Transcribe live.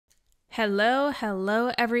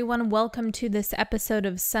Hello, everyone. Welcome to this episode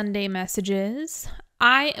of Sunday Messages.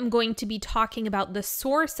 I am going to be talking about the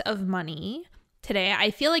source of money today.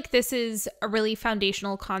 I feel like this is a really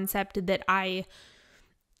foundational concept that I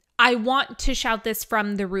want to shout this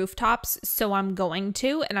from the rooftops, so I'm going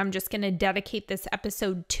to, and I'm just going to dedicate this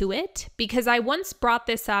episode to it because I once brought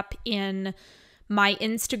this up in my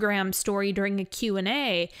Instagram story during a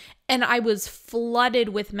Q&A, and I was flooded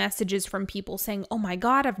with messages from people saying, "Oh my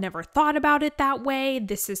God, I've never thought about it that way.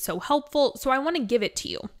 This is so helpful." So I want to give it to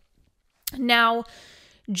you. Now,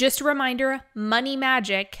 just a reminder, Money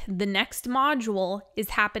Magic, the next module,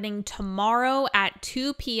 is happening tomorrow at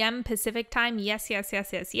 2 p.m. Pacific time. Yes.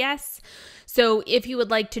 So if you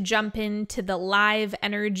would like to jump into the live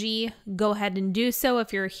energy, go ahead and do so.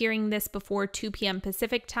 If you're hearing this before 2 p.m.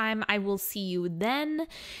 Pacific time, I will see you then.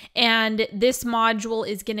 And this module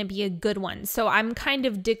is going to be a good one. So I'm kind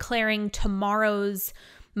of declaring tomorrow's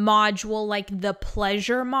module like the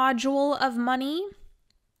pleasure module of money.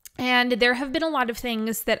 And there have been a lot of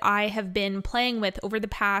things that I have been playing with over the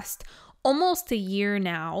past almost a year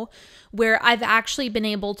now, where I've actually been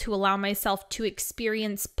able to allow myself to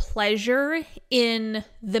experience pleasure in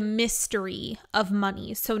the mystery of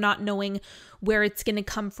money. So not knowing where it's going to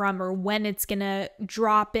come from or when it's going to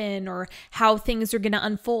drop in or how things are going to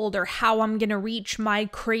unfold or how I'm going to reach my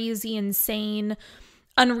crazy, insane,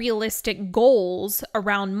 unrealistic goals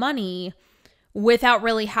around money without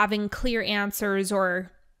really having clear answers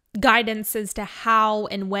or guidance as to how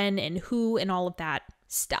and when and who and all of that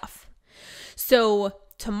stuff. So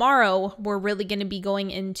tomorrow, we're really going to be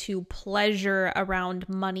going into pleasure around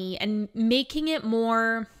money and making it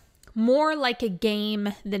more like a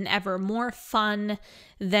game than ever, more fun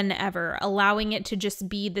than ever, allowing it to just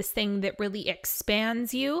be this thing that really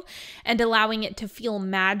expands you and allowing it to feel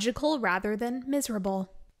magical rather than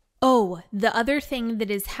miserable. Oh, the other thing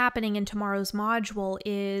that is happening in tomorrow's module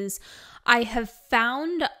is I have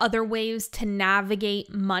found other ways to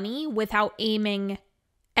navigate money without aiming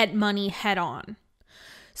at money head on.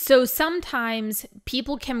 So sometimes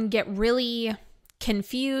people can get really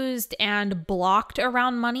confused and blocked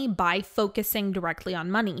around money by focusing directly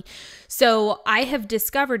on money. So I have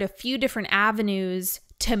discovered a few different avenues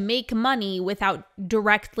to make money without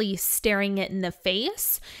directly staring it in the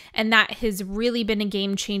face. And that has really been a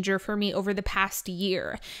game changer for me over the past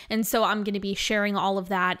year. And so I'm going to be sharing all of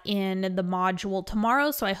that in the module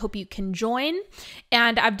tomorrow. So I hope you can join.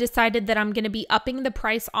 And I've decided that I'm going to be upping the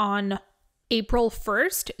price on April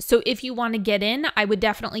 1st. So if you want to get in, I would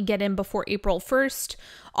definitely get in before April 1st.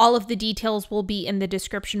 All of the details will be in the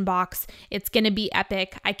description box. It's going to be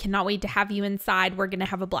epic. I cannot wait to have you inside. We're going to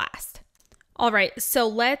have a blast. All right, so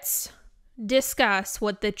let's discuss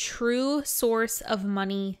what the true source of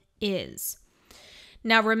money is.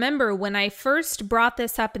 Now, remember, when I first brought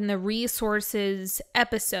this up in the resources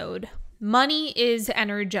episode, money is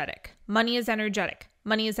energetic. Money is energetic.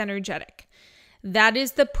 Money is energetic. That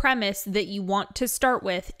is the premise that you want to start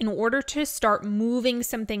with in order to start moving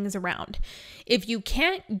some things around. If you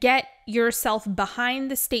can't get yourself behind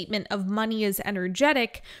the statement of money is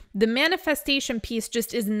energetic, the manifestation piece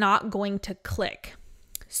just is not going to click.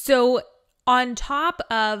 So on top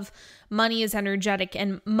of money is energetic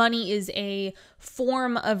and money is a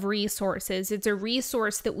form of resources, it's a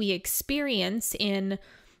resource that we experience in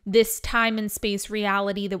this time and space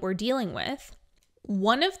reality that we're dealing with.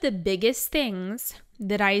 One of the biggest things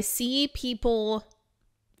that I see people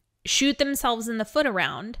shoot themselves in the foot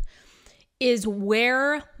around is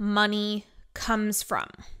where money comes from.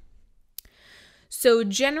 So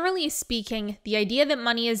generally speaking, the idea that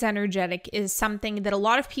money is energetic is something that a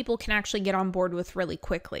lot of people can actually get on board with really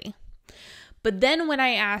quickly. But then when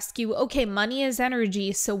I ask you, okay, money is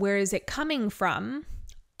energy, so where is it coming from?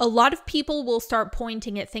 A lot of people will start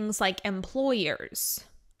pointing at things like employers,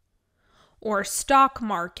 or stock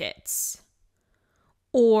markets,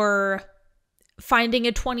 or finding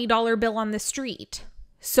a $20 bill on the street,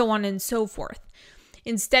 so on and so forth.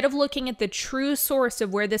 Instead of looking at the true source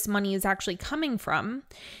of where this money is actually coming from,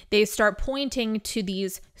 they start pointing to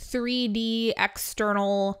these 3D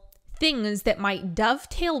external things that might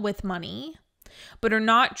dovetail with money, but are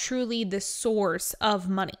not truly the source of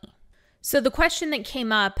money. So the question that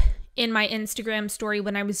came up in my Instagram story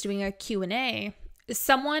when I was doing a Q&A,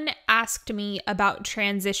 someone asked me about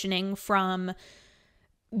transitioning from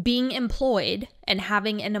being employed and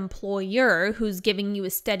having an employer who's giving you a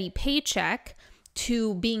steady paycheck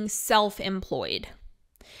to being self-employed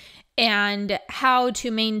and how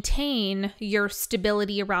to maintain your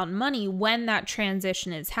stability around money when that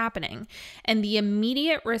transition is happening. And the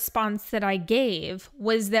immediate response that I gave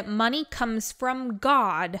was that money comes from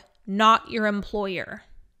God, not your employer.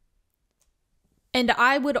 And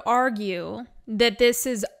I would argue that this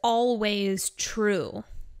is always true.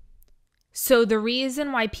 So the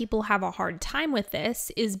reason why people have a hard time with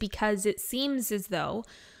this is because it seems as though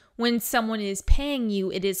when someone is paying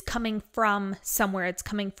you, it is coming from somewhere. It's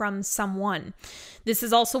coming from someone. This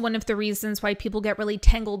is also one of the reasons why people get really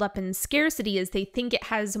tangled up in scarcity, is they think it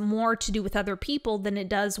has more to do with other people than it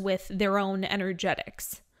does with their own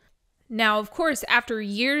energetics. Now, of course, after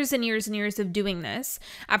years and years and years of doing this,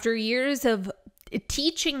 after years of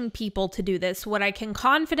teaching people to do this, what I can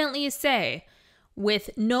confidently say with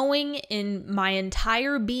knowing in my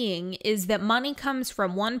entire being is that money comes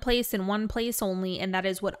from one place and one place only, and that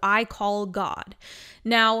is what I call God.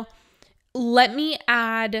 Now, let me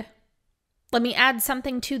add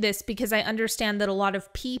something to this, because I understand that a lot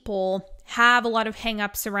of people have a lot of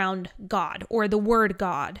hangups around God or the word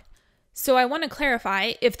God. So I want to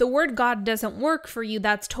clarify, if the word God doesn't work for you,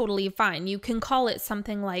 that's totally fine. You can call it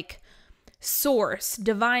something like source,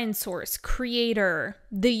 divine source, creator,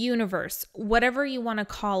 the universe, whatever you want to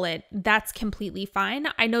call it, that's completely fine.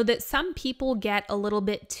 I know that some people get a little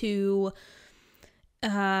bit too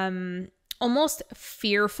almost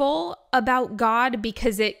fearful about God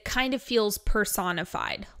because it kind of feels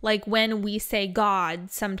personified. Like when we say God,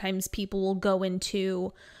 sometimes people will go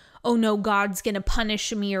into, oh no, God's going to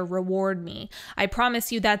punish me or reward me. I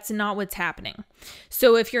promise you that's not what's happening.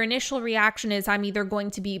 So if your initial reaction is I'm either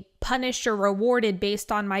going to be punished or rewarded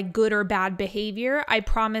based on my good or bad behavior, I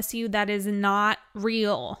promise you that is not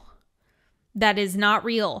real. That is not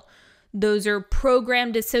real. Those are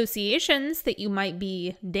programmed associations that you might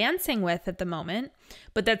be dancing with at the moment,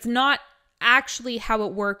 but that's not actually how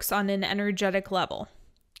it works on an energetic level.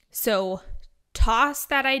 So toss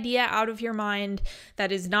that idea out of your mind.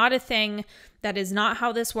 That is not a thing. That is not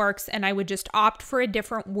how this works. And I would just opt for a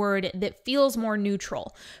different word that feels more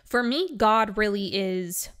neutral. For me, God really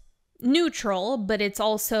is neutral, but it's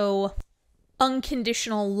also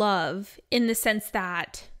unconditional love in the sense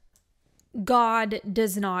that God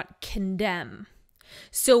does not condemn.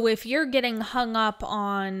 So if you're getting hung up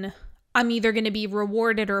on, I'm either going to be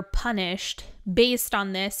rewarded or punished based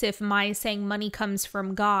on this, if my saying money comes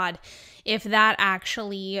from God, if that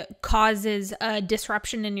actually causes a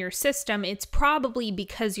disruption in your system, it's probably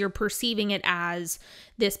because you're perceiving it as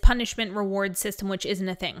this punishment reward system, which isn't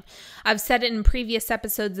a thing. I've said it in previous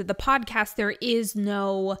episodes of the podcast, there is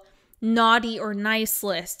no naughty or nice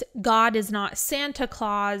list. God is not Santa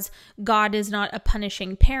Claus. God is not a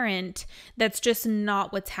punishing parent. That's just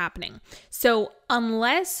not what's happening. So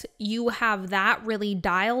unless you have that really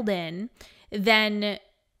dialed in, then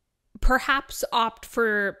perhaps opt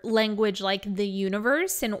for language like the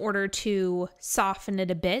universe in order to soften it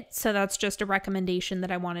a bit. So that's just a recommendation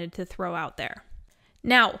that I wanted to throw out there.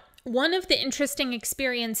 Now, one of the interesting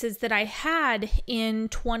experiences that I had in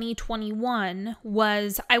 2021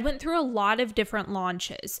 was I went through a lot of different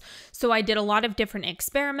launches. So I did a lot of different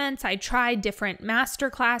experiments. I tried different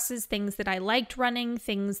master classes, things that I liked running,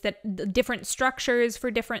 different structures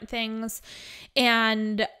for different things.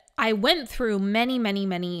 And I went through many, many,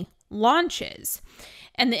 many launches.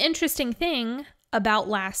 And the interesting thing about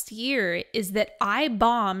last year is that I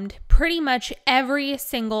bombed pretty much every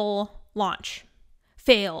single launch.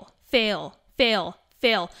 Fail.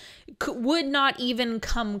 Would not even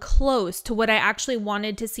come close to what I actually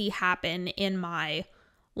wanted to see happen in my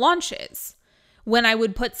launches. When I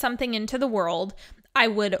would put something into the world, I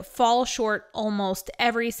would fall short almost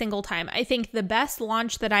every single time. I think the best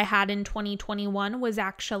launch that I had in 2021 was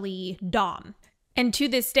actually DOM. And to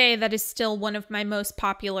this day, that is still one of my most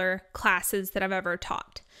popular classes that I've ever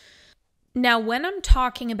taught. Now, when I'm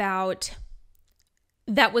talking about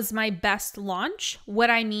that was my best launch, what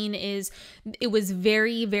I mean is it was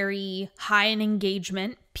very, very high in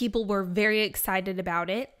engagement. People were very excited about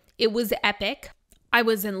it. It was epic. I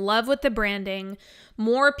was in love with the branding.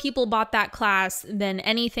 More people bought that class than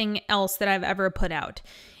anything else that I've ever put out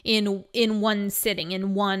in one sitting,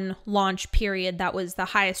 in one launch period. That was the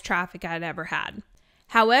highest traffic I'd ever had.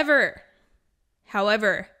 However,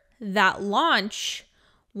 that launch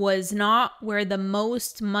was not where the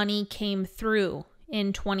most money came through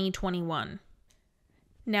in 2021.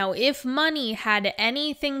 Now, if money had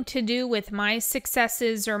anything to do with my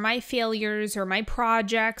successes or my failures or my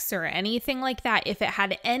projects or anything like that, if it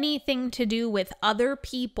had anything to do with other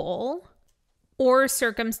people or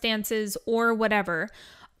circumstances or whatever,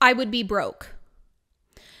 I would be broke.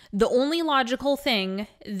 The only logical thing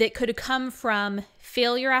that could come from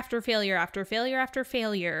failure after failure after failure after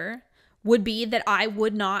failure would be that I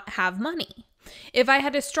would not have money. If I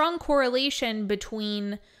had a strong correlation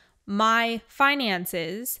between my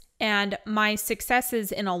finances and my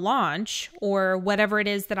successes in a launch or whatever it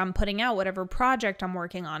is that I'm putting out, whatever project I'm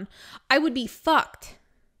working on, I would be fucked.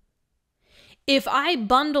 If I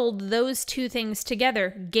bundled those two things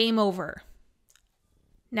together, game over.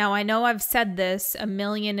 Now, I know I've said this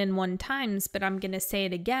 1,000,001 times, but I'm going to say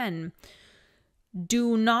it again.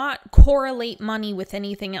 Do not correlate money with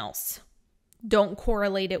anything else. Don't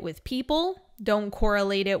correlate it with people. Don't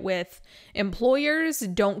correlate it with employers.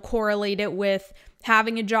 Don't correlate it with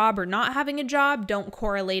having a job or not having a job. Don't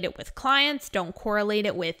correlate it with clients. Don't correlate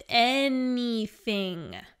it with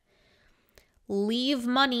anything. Leave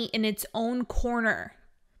money in its own corner.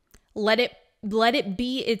 Let it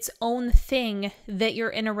be its own thing that you're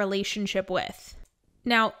in a relationship with.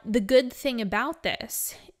 Now, the good thing about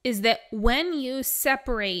this is that when you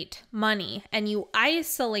separate money and you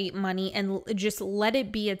isolate money and just let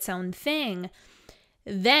it be its own thing,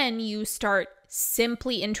 then you start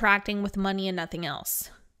simply interacting with money and nothing else.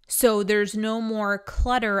 So there's no more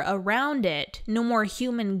clutter around it, no more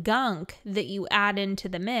human gunk that you add into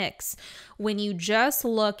the mix when you just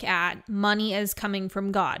look at money as coming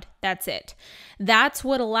from God. That's it. That's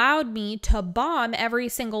what allowed me to bomb every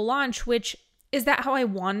single launch, which is that how I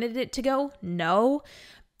wanted it to go? No.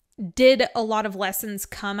 Did a lot of lessons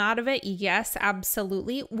come out of it? Yes,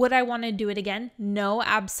 absolutely. Would I want to do it again? No,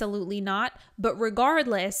 absolutely not. But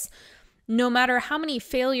regardless, no matter how many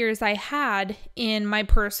failures I had in my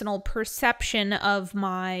personal perception of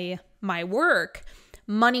my work,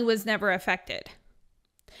 money was never affected.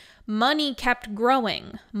 Money kept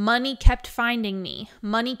growing. Money kept finding me.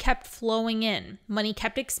 Money kept flowing in. Money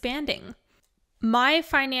kept expanding. My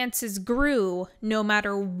finances grew no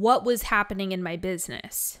matter what was happening in my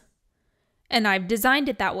business. And I've designed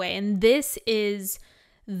it that way. And this is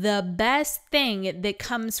the best thing that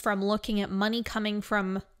comes from looking at money coming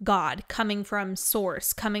from God, coming from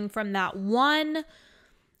source, coming from that one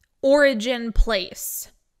origin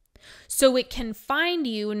place. So it can find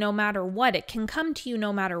you no matter what. It can come to you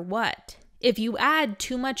no matter what. If you add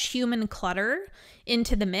too much human clutter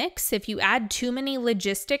into the mix, if you add too many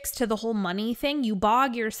logistics to the whole money thing, you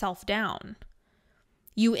bog yourself down.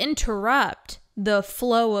 You interrupt the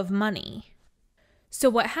flow of money. So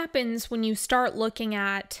what happens when you start looking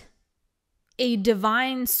at a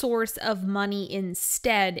divine source of money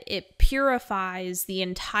instead? It purifies the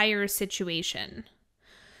entire situation.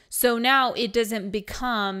 So now it doesn't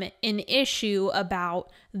become an issue about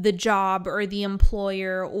the job or the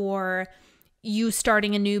employer or you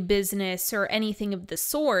starting a new business or anything of the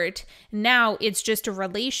sort. Now it's just a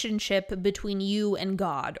relationship between you and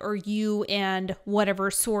God or you and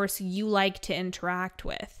whatever source you like to interact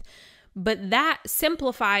with. But that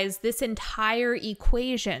simplifies this entire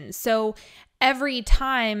equation. So every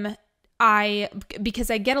time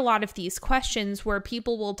because I get a lot of these questions where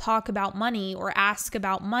people will talk about money or ask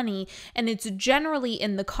about money, and it's generally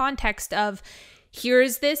in the context of,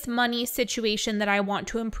 here's this money situation that I want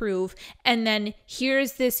to improve, and then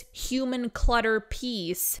here's this human clutter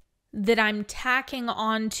piece that I'm tacking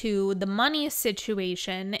onto the money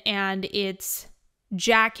situation, and it's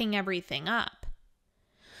jacking everything up.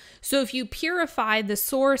 So if you purify the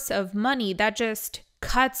source of money, that just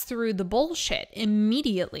cuts through the bullshit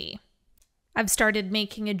immediately. I've started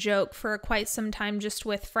making a joke for quite some time just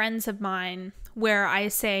with friends of mine where I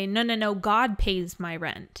say, no, God pays my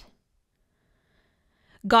rent.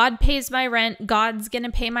 God pays my rent. God's going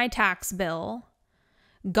to pay my tax bill.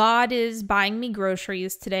 God is buying me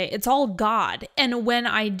groceries today. It's all God. And when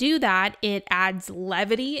I do that, it adds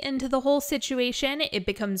levity into the whole situation. It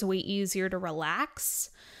becomes way easier to relax.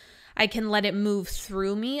 I can let it move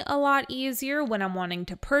through me a lot easier when I'm wanting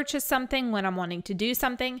to purchase something, when I'm wanting to do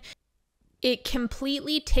something. It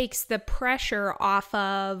completely takes the pressure off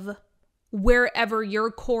of wherever you're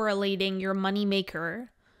correlating your moneymaker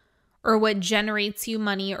or what generates you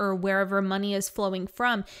money or wherever money is flowing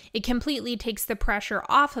from. It completely takes the pressure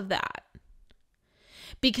off of that.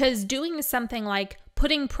 Because doing something like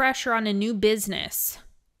putting pressure on a new business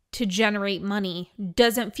to generate money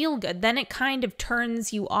doesn't feel good. Then it kind of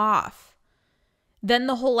turns you off. Then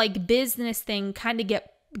the whole business thing kind of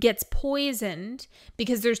gets poisoned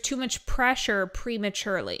because there's too much pressure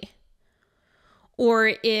prematurely.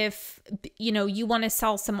 Or if, you want to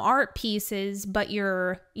sell some art pieces, but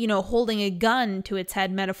you're, holding a gun to its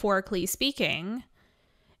head, metaphorically speaking,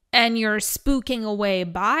 and you're spooking away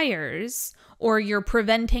buyers, or you're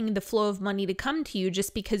preventing the flow of money to come to you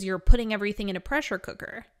just because you're putting everything in a pressure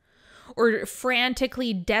cooker, or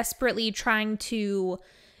frantically, desperately trying to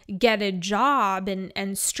get a job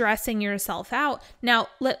and stressing yourself out. Now,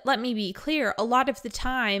 let me be clear. A lot of the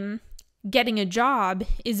time, getting a job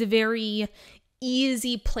is a very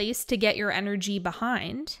easy place to get your energy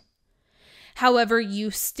behind. However,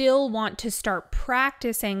 you still want to start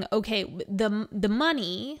practicing, okay, the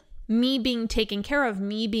money, me being taken care of,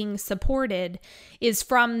 me being supported, is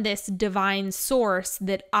from this divine source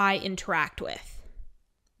that I interact with.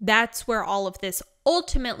 That's where all of this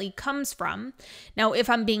ultimately comes from. Now, if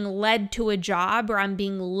I'm being led to a job, or I'm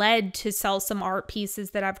being led to sell some art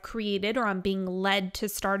pieces that I've created, or I'm being led to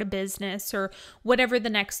start a business, or whatever the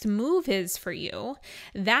next move is for you,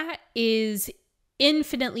 that is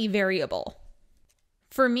infinitely variable.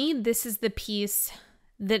 For me, this is the piece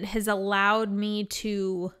that has allowed me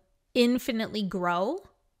to infinitely grow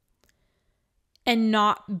and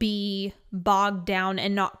not be bogged down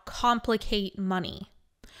and not complicate money.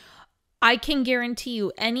 I can guarantee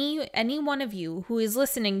you, any one of you who is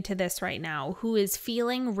listening to this right now, who is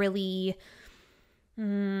feeling really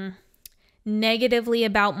negatively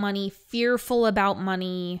about money, fearful about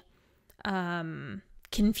money,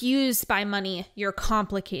 confused by money, you're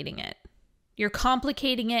complicating it. You're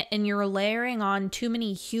complicating it, and you're layering on too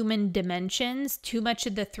many human dimensions, too much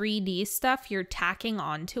of the 3D stuff you're tacking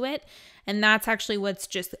onto it. And that's actually what's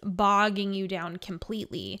just bogging you down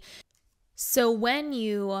completely. So when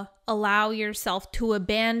you allow yourself to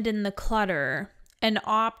abandon the clutter and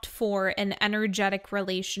opt for an energetic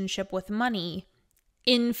relationship with money,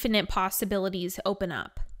 infinite possibilities open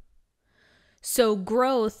up. So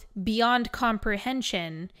growth beyond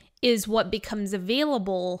comprehension is what becomes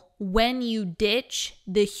available when you ditch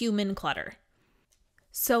the human clutter.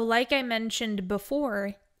 So like I mentioned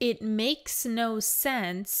before, it makes no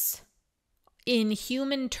sense in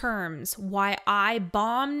human terms why I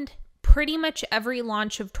bombed pretty much every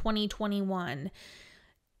launch of 2021,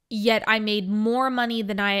 yet I made more money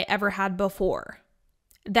than I ever had before.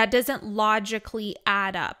 That doesn't logically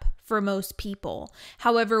add up for most people.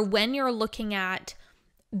 However, when you're looking at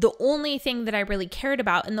the only thing that I really cared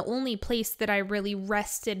about and the only place that I really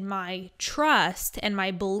rested my trust and my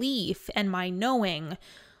belief and my knowing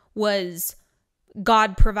was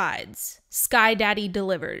God provides, Sky Daddy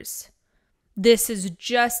delivers. This is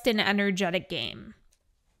just an energetic game.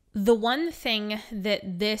 The one thing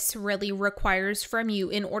that this really requires from you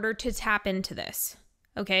in order to tap into this,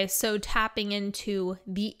 okay, so tapping into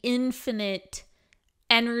the infinite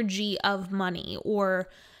energy of money, or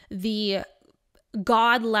the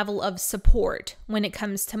God level of support when it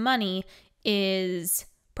comes to money, is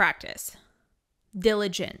practice,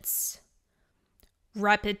 diligence,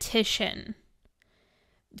 repetition,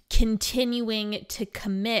 continuing to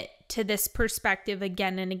commit to this perspective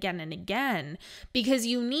again and again and again, because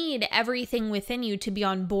you need everything within you to be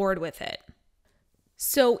on board with it.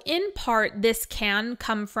 So in part, this can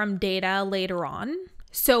come from data later on.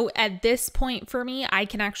 So at this point for me, I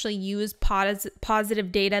can actually use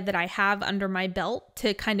positive data that I have under my belt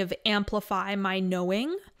to kind of amplify my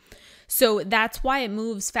knowing. So that's why it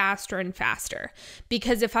moves faster and faster.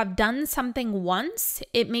 Because if I've done something once,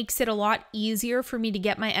 it makes it a lot easier for me to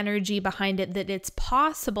get my energy behind it, that it's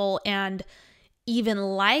possible and even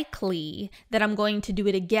likely that I'm going to do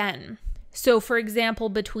it again. So for example,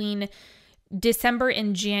 between December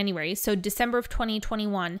and January, so December of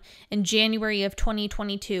 2021 and January of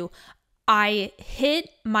 2022, I hit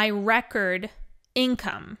my record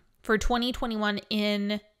income for 2021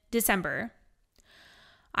 in December.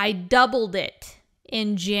 I doubled it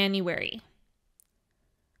in January.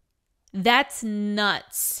 That's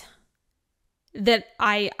nuts that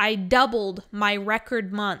I doubled my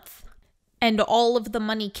record month and all of the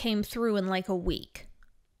money came through in like a week.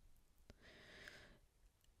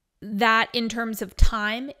 That in terms of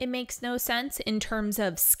time, it makes no sense. In terms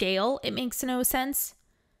of scale, it makes no sense.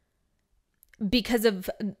 Because of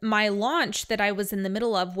my launch that I was in the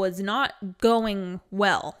middle of was not going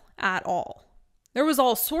well at all. There was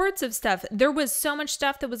all sorts of stuff. There was so much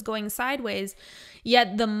stuff that was going sideways.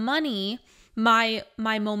 Yet the money, my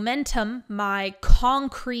momentum, my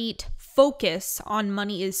concrete focus on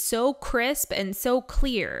money is so crisp and so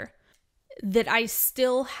clear that I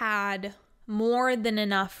still had more than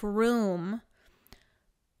enough room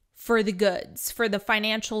for the goods, for the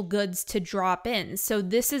financial goods to drop in. So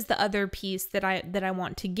this is the other piece that I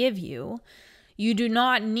want to give you. You do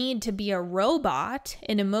not need to be a robot,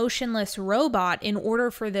 an emotionless robot, in order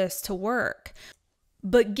for this to work.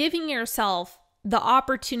 But giving yourself the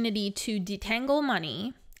opportunity to detangle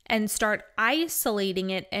money and start isolating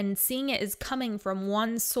it and seeing it as coming from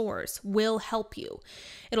one source will help you.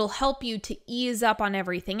 It'll help you to ease up on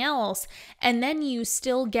everything else. And then you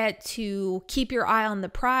still get to keep your eye on the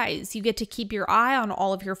prize. You get to keep your eye on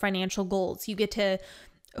all of your financial goals. You get to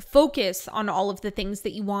focus on all of the things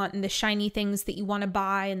that you want and the shiny things that you want to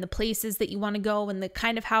buy and the places that you want to go and the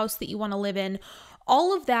kind of house that you want to live in.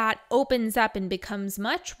 All of that opens up and becomes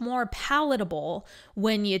much more palatable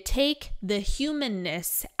when you take the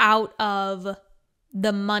humanness out of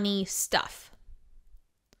the money stuff.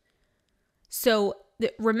 So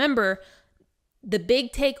remember, the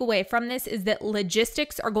big takeaway from this is that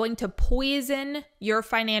logistics are going to poison your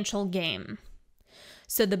financial game.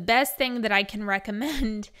 So the best thing that I can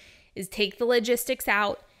recommend is take the logistics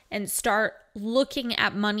out and start looking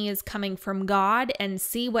at money as coming from God and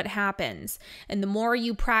see what happens. And the more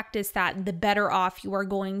you practice that, the better off you are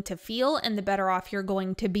going to feel and the better off you're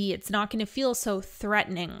going to be. It's not going to feel so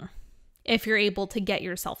threatening if you're able to get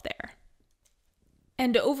yourself there.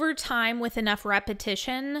 And over time, with enough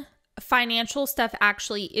repetition, financial stuff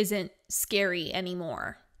actually isn't scary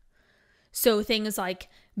anymore. So things like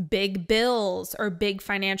big bills or big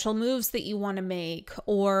financial moves that you want to make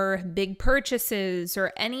or big purchases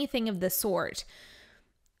or anything of the sort,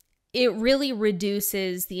 it really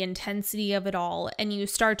reduces the intensity of it all, and you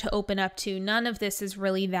start to open up to none of this is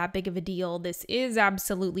really that big of a deal. This is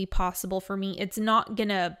absolutely possible for me. It's not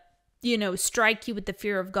gonna, strike you with the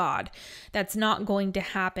fear of God. That's not going to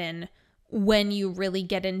happen when you really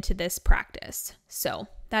get into this practice. So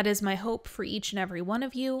that is my hope for each and every one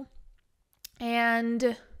of you.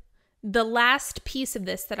 And the last piece of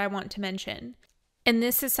this that I want to mention, and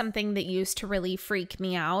this is something that used to really freak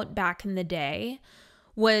me out back in the day,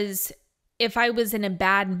 was if I was in a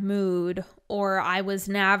bad mood or I was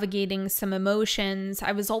navigating some emotions,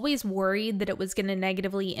 I was always worried that it was going to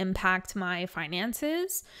negatively impact my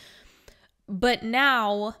finances. But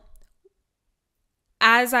now,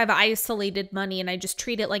 as I've isolated money and I just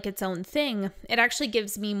treat it like its own thing, it actually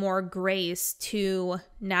gives me more grace to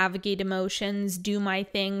navigate emotions, do my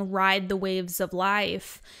thing, ride the waves of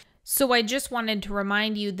life. So I just wanted to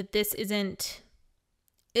remind you that this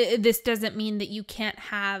doesn't mean that you can't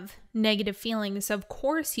have negative feelings. Of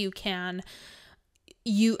course you can.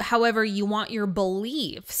 However, you want your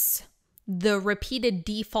beliefs, the repeated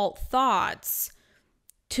default thoughts,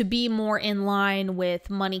 to be more in line with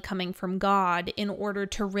money coming from God in order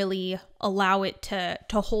to really allow it to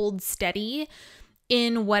hold steady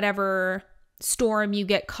in whatever storm you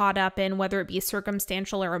get caught up in, whether it be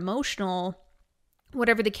circumstantial or emotional.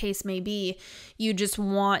 Whatever the case may be, you just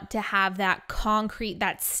want to have that concrete,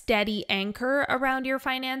 that steady anchor around your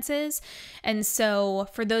finances. And so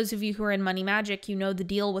for those of you who are in Money Magic, you know the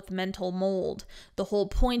deal with mental mold. The whole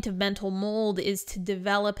point of mental mold is to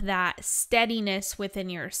develop that steadiness within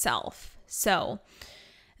yourself. So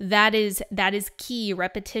that is key.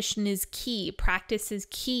 Repetition is key. Practice is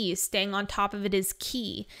key. Staying on top of it is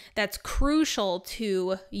key. That's crucial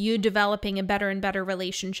to you developing a better and better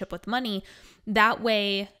relationship with money. That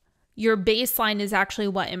way, your baseline is actually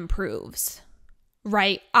what improves,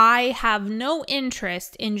 right? I have no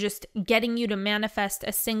interest in just getting you to manifest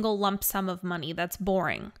a single lump sum of money. That's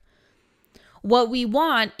boring. What we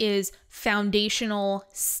want is foundational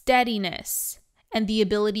steadiness and the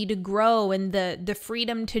ability to grow and the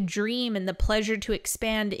freedom to dream and the pleasure to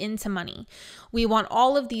expand into money. We want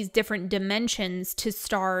all of these different dimensions to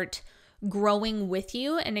start growing with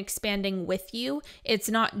you and expanding with you. It's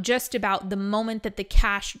not just about the moment that the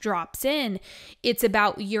cash drops in. It's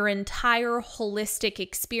about your entire holistic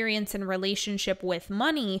experience and relationship with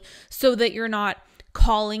money, so that you're not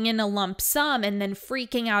calling in a lump sum and then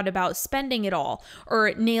freaking out about spending it all,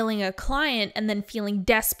 or nailing a client and then feeling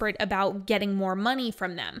desperate about getting more money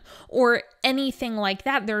from them, or anything like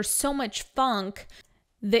that. There's so much funk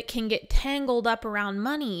that can get tangled up around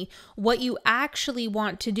money. What you actually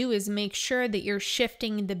want to do is make sure that you're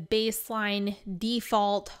shifting the baseline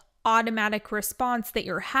default automatic response that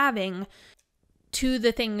you're having to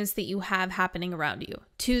the things that you have happening around you,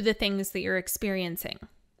 to the things that you're experiencing.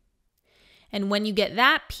 And when you get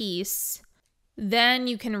that piece, then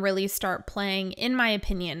you can really start playing, in my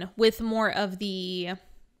opinion, with more of the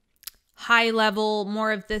high level,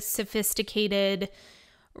 more of the sophisticated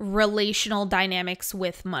relational dynamics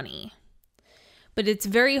with money. But it's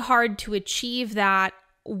very hard to achieve that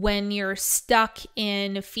when you're stuck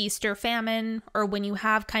in feast or famine, or when you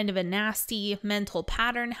have kind of a nasty mental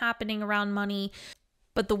pattern happening around money.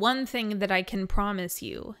 But the one thing that I can promise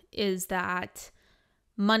you is that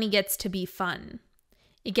money gets to be fun.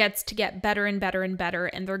 It gets to get better and better and better,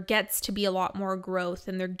 and there gets to be a lot more growth,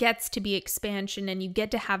 and there gets to be expansion, and you get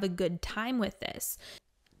to have a good time with this.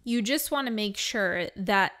 You just want to make sure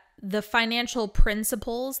that the financial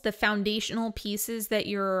principles, the foundational pieces that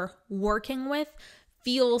you're working with,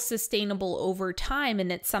 feel sustainable over time,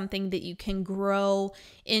 and it's something that you can grow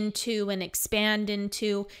into and expand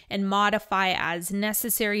into and modify as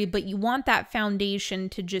necessary, but you want that foundation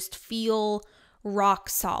to just feel rock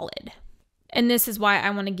solid. And this is why I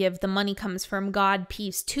want to give the money comes from God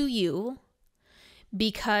piece to you,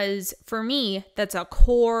 because for me, that's a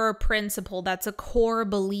core principle, that's a core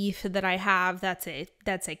belief that I have, that's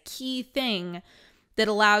a key thing that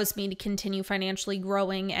allows me to continue financially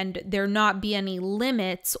growing and there not be any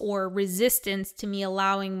limits or resistance to me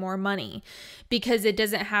allowing more money, because it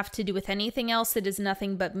doesn't have to do with anything else. It is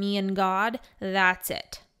nothing but me and God. That's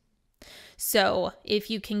it. So if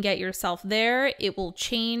you can get yourself there, it will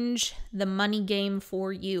change the money game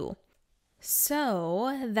for you.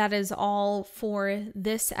 So that is all for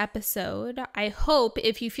this episode. I hope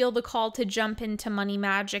if you feel the call to jump into money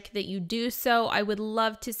magic that you do so. I would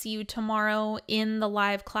love to see you tomorrow in the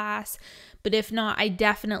live class. But if not, I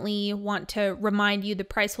definitely want to remind you the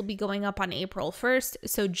price will be going up on April 1st.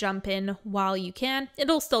 So jump in while you can.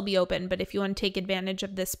 It'll still be open, but if you want to take advantage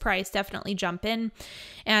of this price, definitely jump in.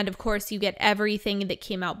 And of course, you get everything that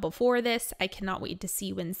came out before this. I cannot wait to see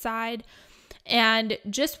you inside. And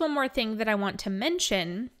just one more thing that I want to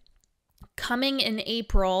mention, coming in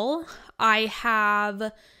April, I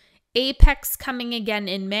have Apex coming again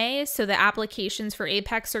in May. So the applications for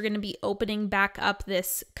Apex are going to be opening back up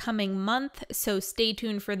this coming month. So stay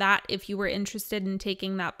tuned for that if you were interested in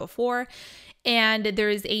taking that before. And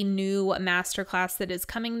there is a new masterclass that is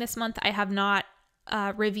coming this month. I have not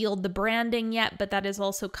revealed the branding yet, but that is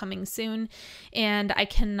also coming soon. And I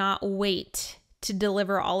cannot wait to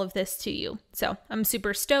deliver all of this to you. So I'm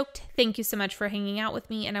super stoked. Thank you so much for hanging out with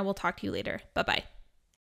me, and I will talk to you later. Bye-bye.